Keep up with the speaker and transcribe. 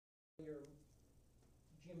other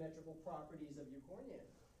geometrical properties of your cornea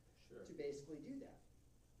Sure. to basically do that.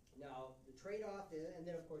 Now, the trade-off is, and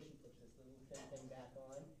then of course you put this little thin thing back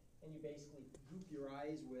on, and you basically goop your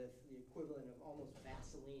eyes with the equivalent of almost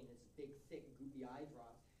Vaseline. It's a big, thick, goopy eye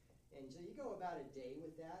drop. And so you go about a day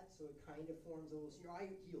with that, so it kind of forms a little, so your eye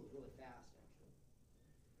heals really fast, actually.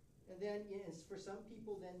 And then, for some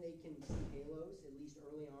people, then they can see halos, at least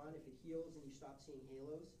early on, if it heals and you stop seeing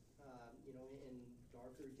halos, in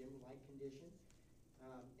darker, dim light condition.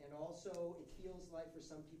 And also, it feels like, for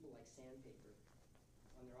some people, like sandpaper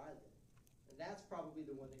on their eyelid. And that's probably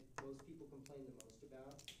the one that most people complain the most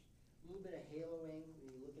about. A little bit of haloing.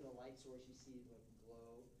 When you look at a light source, you see like a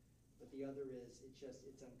glow. But the other is,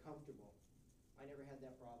 it's uncomfortable. I never had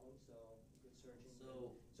that problem, so good surgeon.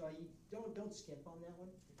 So don't skimp on that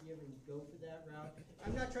one if you ever go for that route.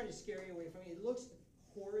 I'm not trying to scare you away from it. It looks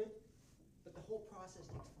horrid, but the whole process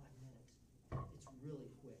takes 5 minutes. It's really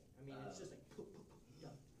quick. I mean, it's just like poof, poof, poof,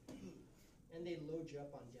 done. And they load you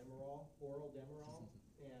up on Demerol, oral Demerol,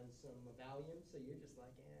 and some Valium, so you're just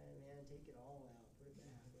like, man, take it all out, put it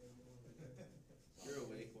back. You're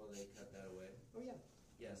awake while they cut that away? Oh, yeah.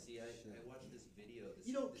 Yeah, see, I watched this video.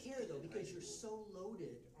 You don't care, though, because you're so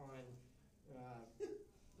loaded on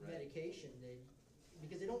medication,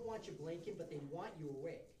 because they don't want you blinking, but they want you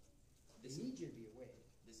awake. They need you to be awake.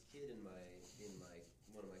 This kid in one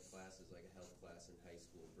of my classes, like a health class in high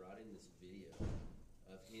school, brought in this video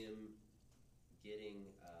of him getting,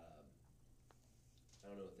 I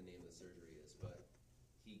don't know what the name of the surgery is, but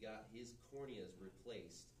he got his corneas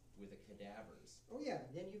replaced with a cadaver's. Oh yeah,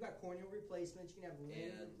 then you got corneal replacements, you can have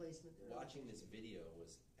lens replacement there. Watching this video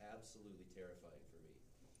was absolutely terrifying for me.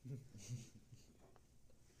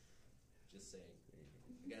 Just saying.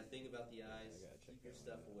 You got to think about the eyes, keep your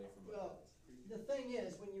stuff away from my eyes. The thing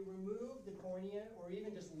is, when you remove the cornea, or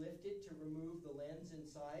even just lift it to remove the lens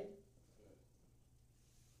inside,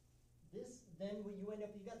 then when you end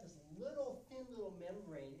up, you got this little thin little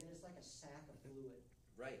membrane, and it's like a sack of fluid.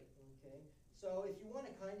 Right. Okay. So if you want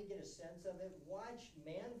to kind of get a sense of it, watch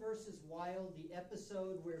Man vs. Wild, the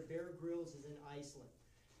episode where Bear Grylls is in Iceland.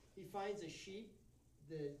 He finds a sheep.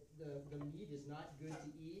 The meat is not good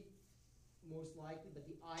to eat, most likely, but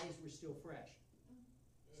the eyes were still fresh.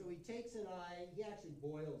 So he takes an eye. He actually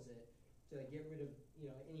boils it to get rid of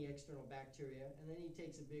any external bacteria, and then he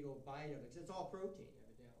takes a big old bite of it because it's all protein,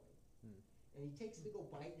 evidently. And he takes a big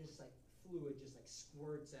old bite, and it's like fluid just like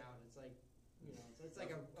squirts out. It's like, so it's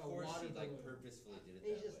like a water balloon. Like purposefully did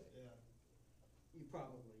it that way. Yeah. You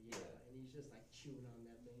probably, yeah. And he's just like chewing on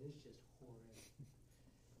that thing. It's just horrid.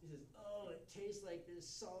 He says, "Oh, it tastes like this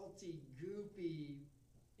salty, goopy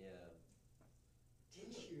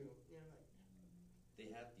tissue." Like,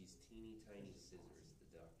 they have these teeny tiny scissors.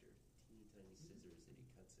 The doctor, teeny tiny scissors that he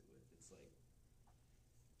cuts it with. It's like,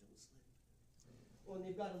 don't slip. Well, and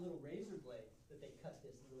they've got a little razor blade that they cut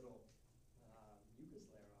this little mucus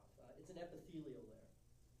layer off. It's an epithelial layer.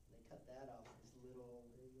 And they cut that off with this little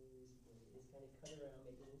razor blade. They just kind of cut around,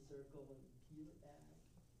 make a little circle, and peel it back.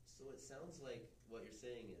 So it sounds like what you're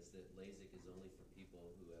saying is that LASIK is only for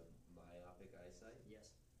people who have myopic eyesight?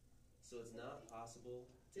 Yes. So it's not possible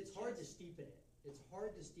to It's hard to steepen it. It's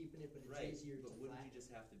hard to steepen it, but it's easier to but wouldn't flatten. you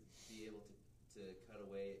just have to be able to cut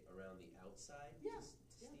away around the outside to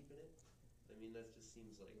steepen it? I mean, that just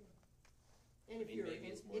seems like... And if you're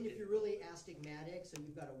really astigmatic, so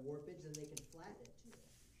you've got a warpage, then they can flatten it too.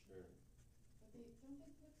 Sure. But don't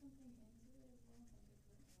they put something into it as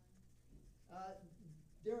well?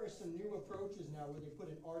 There are some new approaches now where they put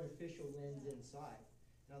an artificial lens inside.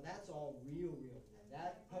 Now that's all real.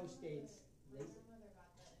 That postdates My LASIK. grandmother got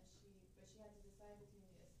that, but she had to decide between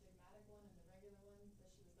the astigmatic one and the regular one, so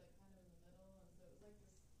she was like kind of in the middle, and so it was like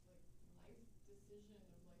this life decision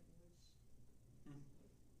of like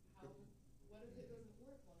what if it doesn't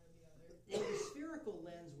work one or the other? Well, the spherical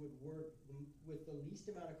lens would work with the least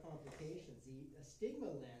amount of complications. The astigma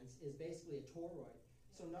lens is basically a toroid.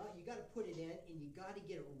 So now you got to put it in, and you got to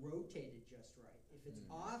get it rotated just right. If it's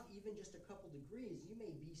off even just a couple degrees, you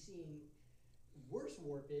may be seeing worse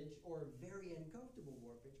warpage or very uncomfortable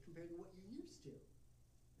warpage compared to what you're used to.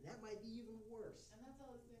 And that might be even worse. And that's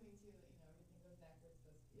all assuming too that everything goes backwards,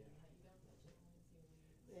 that you don't touch it when it's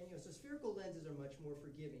healing. And so spherical lenses are much more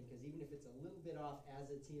forgiving because even if it's a little bit off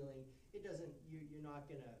as it's healing, it doesn't. You're not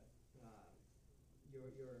gonna.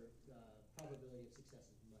 Your probability of success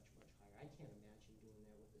is much higher. I can't imagine doing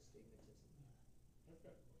that with astigmatism. I've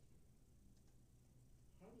got a question.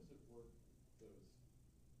 How does it work?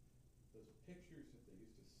 Those pictures that they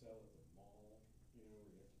used to sell at the mall, where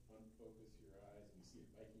you have to unfocus your eyes and you see a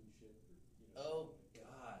Viking ship, or Oh like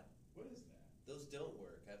God! What is that? Those don't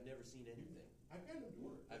work. I've never seen anything. I've got them to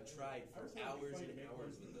work. I've tried. ride I for was trying to be hours funny and to make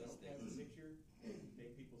hours ones with that those don't have a things. picture,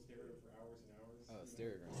 make people stare at it for hours and hours. Oh, you know.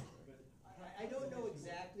 stereograms. But I don't know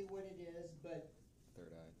exactly what it is, but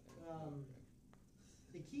Third eye.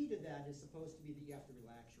 the key to that is supposed to be that you have to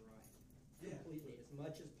relax your eye Yeah. completely, as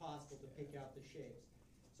much as possible to pick out the shapes.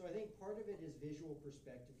 So I think part of it is visual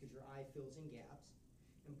perspective, because your eye fills in gaps.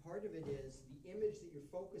 And part of it is the image that you're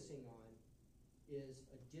focusing on is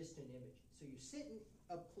a distant image. So you're sitting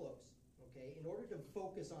up close, okay? In order to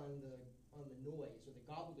focus on the noise or the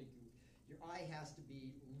gobbledygook, your eye has to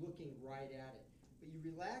be looking right at it. But you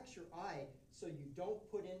relax your eye so you don't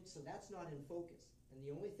put in, so that's not in focus. And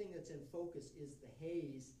the only thing that's in focus is the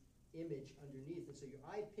haze image underneath. And so your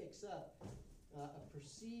eye picks up a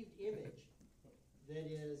perceived image that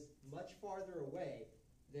is much farther away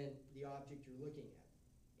than the object you're looking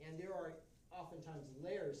at. And there are oftentimes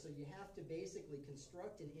layers, so you have to basically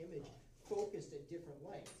construct an image focused at different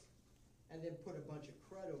lengths and then put a bunch of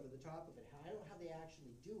crud over the top of it. I don't know how they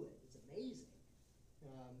actually do it. It's amazing.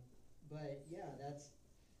 But yeah,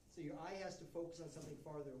 so your eye has to focus on something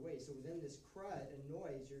farther away. So within this crud and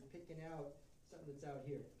noise, you're picking out something that's out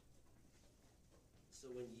here.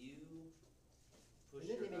 So when you push And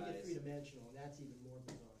then your they make it eyes, three-dimensional, and that's even more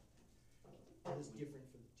bizarre. It's different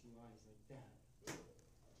for the two eyes like that.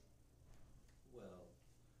 well,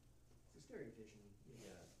 It's a stereo vision.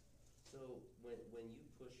 yeah. So when you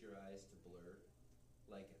push your eyes to blur,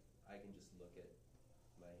 like I can just look at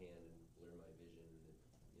my hand and blur my vision, and,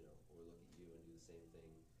 you know, or look at you and do the same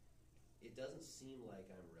thing. It doesn't seem like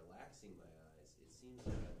I'm relaxing my eyes. It seems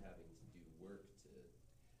like I'm having to do work to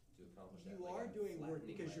accomplish that. You Like are I'm doing work flattening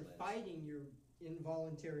because my you're lens. fighting your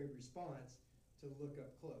involuntary response to look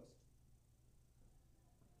up close.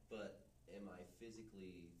 But am I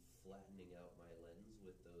physically flattening out my lens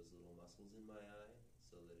with those little muscles in my eye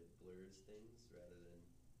so that it blurs things rather than?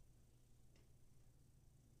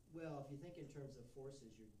 Well, if you think in terms of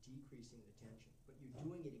forces, you're decreasing the tension, but you're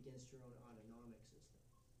doing it against your own autonomic system.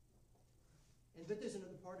 But there's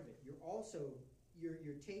another part of it. You're also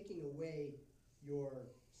you're taking away your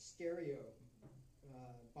stereo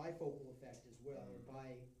bifocal effect as well, or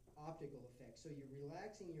bi-optical effect. So you're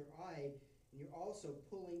relaxing your eye, and you're also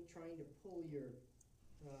trying to pull your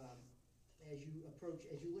as you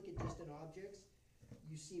look at distant objects,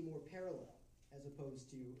 you see more parallel as opposed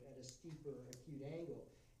to at a steeper acute angle.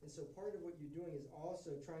 And so part of what you're doing is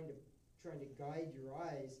also trying to guide your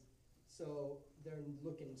eyes so they're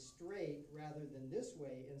looking straight rather than this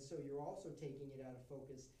way. And so you're also taking it out of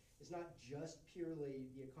focus. It's not just purely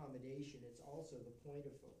the accommodation; it's also the point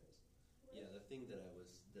of focus. Yeah, the thing that I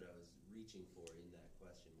was reaching for in that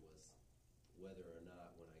question was whether or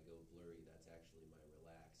not when I go blurry, that's actually my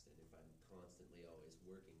relaxed, and if I'm constantly always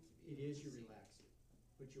working to be. It able is to your see. relaxing,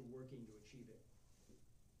 but you're working to achieve it.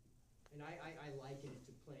 And I liken it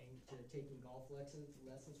to taking golf lessons.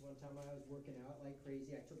 One time I was working out like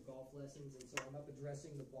crazy. I took golf lessons, and so I'm up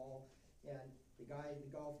addressing the ball, and the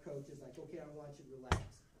golf coach is like, "Okay, I want you to relax."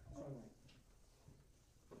 So I'm like,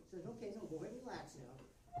 says, "Okay, so go ahead and relax now."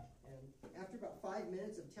 And after about 5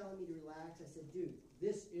 minutes of telling me to relax, I said, "Dude,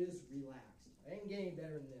 this is relaxed. I didn't get any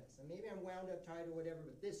better than this. And maybe I'm wound up tight or whatever,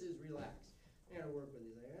 but this is relaxed. I gotta work with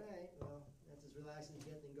it." He's like, "All right, well, that's as relaxing as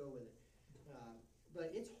you get, then go with it."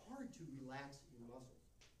 But it's hard to relax your muscles.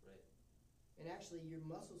 Right. And actually, your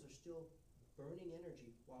muscles are still burning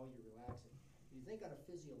energy while you're relaxing. If you think on a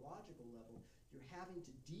physiological level, you're having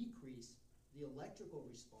to decrease the electrical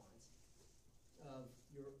response of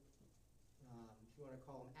your, if you want to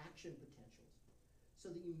call them, action potentials, so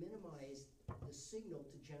that you minimize the signal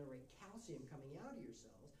to generate calcium coming out of your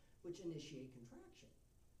cells, which initiate contraction.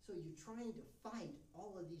 So you're trying to fight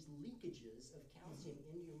all of these leakages of calcium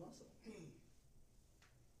into your muscle.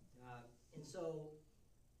 And so,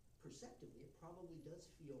 perceptively, it probably does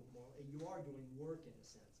feel more, you are doing work in a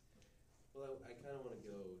sense. Well, I kind of want to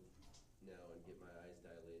go now and get my eyes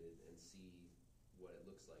dilated and see what it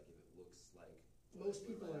looks like. If it looks like Most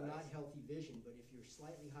people my are not eyes- healthy vision, but if you're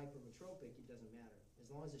slightly hypermetropic, it doesn't matter, as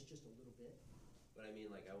long as it's just a little bit. But I mean,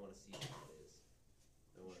 like, I want to see what it is.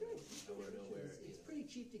 I want Sure, to know where. It's pretty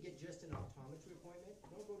cheap to get just an optometry appointment.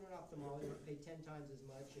 Don't go to an ophthalmologist, pay 10 times as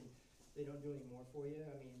much, and they don't do any more for you.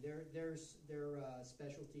 I mean, their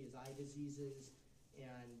specialty is eye diseases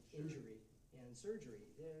and injury and surgery.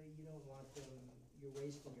 You don't want them, you're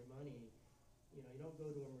wasting your money. You know, you don't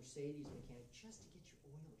go to a Mercedes mechanic just to get your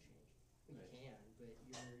oil changed. Well, Right. you can, but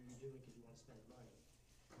you're doing it because you want to spend money.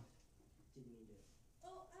 Didn't mean to.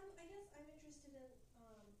 Oh, I guess I'm interested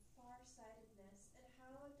in farsightedness, and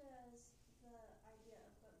how does the idea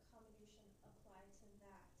of accommodation apply to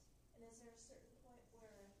that? And is there a certain point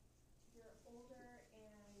where you're older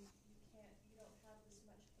and you don't have as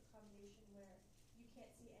much accommodation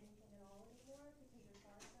can't see anything at all anymore because you're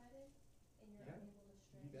farsighted and you're Yeah. unable to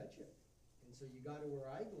strain. You betcha. And so you gotta wear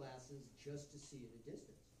eyeglasses just to see at a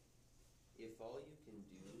distance. If all you can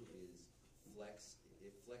do is flex,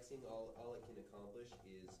 if flexing all it can accomplish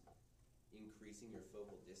is increasing your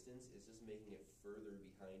focal distance, it's just making it further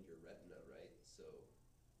behind your retina, right? So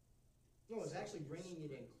No, it's actually bringing it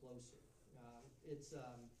in closer. It's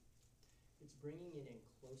bringing it in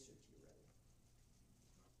closer to your retina.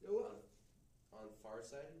 on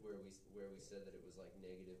farsighted, where we said that it was like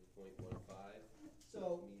negative 0.15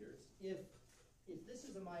 So meters. if this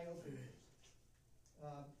is a myopic person,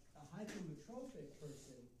 a hypermetropic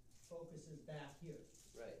person focuses back here.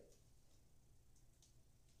 Right.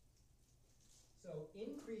 So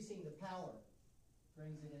increasing the power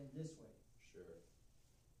brings it in this way. Sure.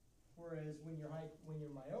 Whereas when you're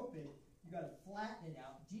myopic, you got to flatten it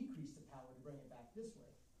out, decrease the power to bring it back this way.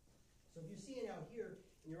 So if you're seeing out here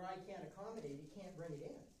and your eye can't accommodate it, can't bring it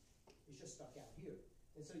in. It's just stuck out here.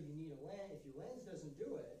 And so you need a lens. If your lens doesn't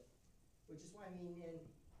do it, which is why I mean, and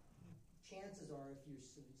chances are if you're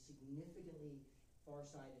significantly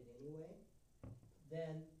farsighted anyway,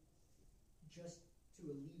 then just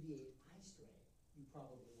to alleviate eye strain, you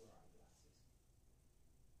probably wear eyeglasses.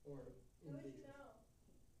 Or How would you individual. know?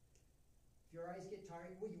 If your eyes get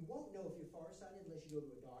tired, well, you won't know if you're farsighted unless you go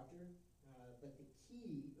to a doctor. But the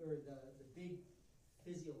key, or the big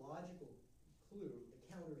physiological clue, the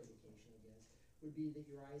counter indication, I guess, would be that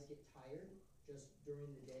your eyes get tired just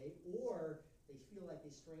during the day, or they feel like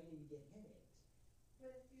they strain and you get headaches.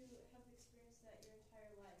 But if you have experienced that your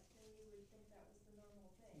entire life, then you would think that was the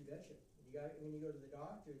normal thing. You betcha. When you go to the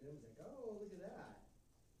doctor, then it's like, oh, look at that.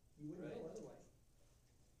 You wouldn't know Right. otherwise.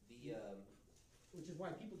 The Which is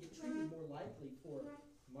why people get treated more likely for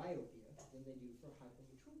myopia than they do for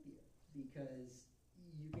hypermetropia. Because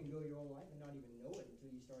you can go your whole life and not even know it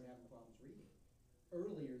until you start having problems reading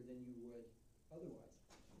earlier than you would otherwise.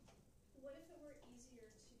 What if it were easier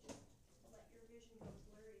to just let your vision go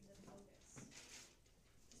blurry than focus?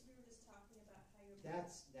 Because we were just talking about how your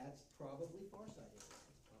That's probably farsighted.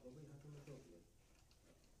 It's probably hypermetropia.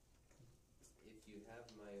 if you have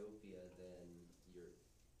myopia, then you're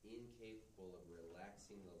incapable of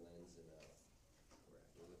relaxing the lens enough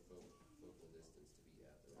for the focal distance to be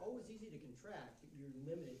at the It's right. always easy to contract, but you're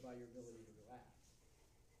limited by your ability to relax.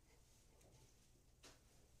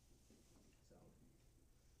 So,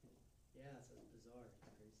 yeah, so it's bizarre,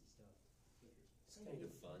 crazy stuff. It's kind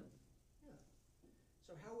of fun. Yeah.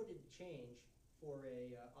 So how would it change for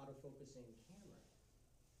a autofocusing camera?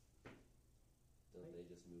 Don't they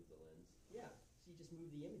just move the lens? Yeah, so you just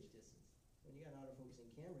move the image distance. When you got an autofocusing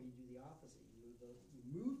camera, you do the opposite. You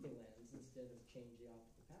move the lens instead of change the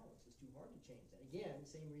optical power. So it's too hard to change that. Again,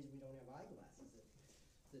 same reason we don't have eyeglasses that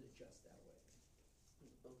adjust that way.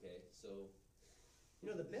 Okay, so You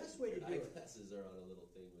know, the best way to your do it. eyeglasses are on a little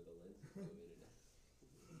thing with a lens go in it.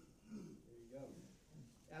 There you go.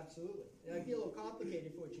 Absolutely. It might be a little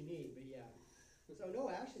complicated for what you need, but yeah. So no,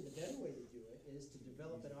 actually, the better way to do it is to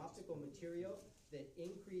develop an optical material that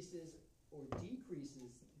increases or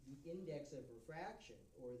decreases the index of refraction,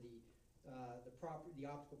 or the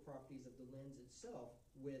optical properties of the lens itself,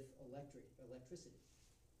 with electricity.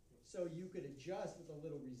 So you could adjust with a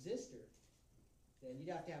little resistor. Then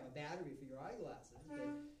you'd have to have a battery for your eyeglasses, but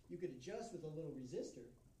you could adjust with a little resistor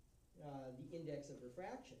the index of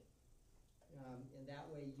refraction. And that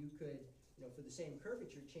way you could, for the same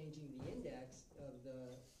curvature, changing the index of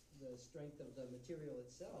the strength of the material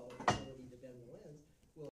itself, the ability to bend the lens,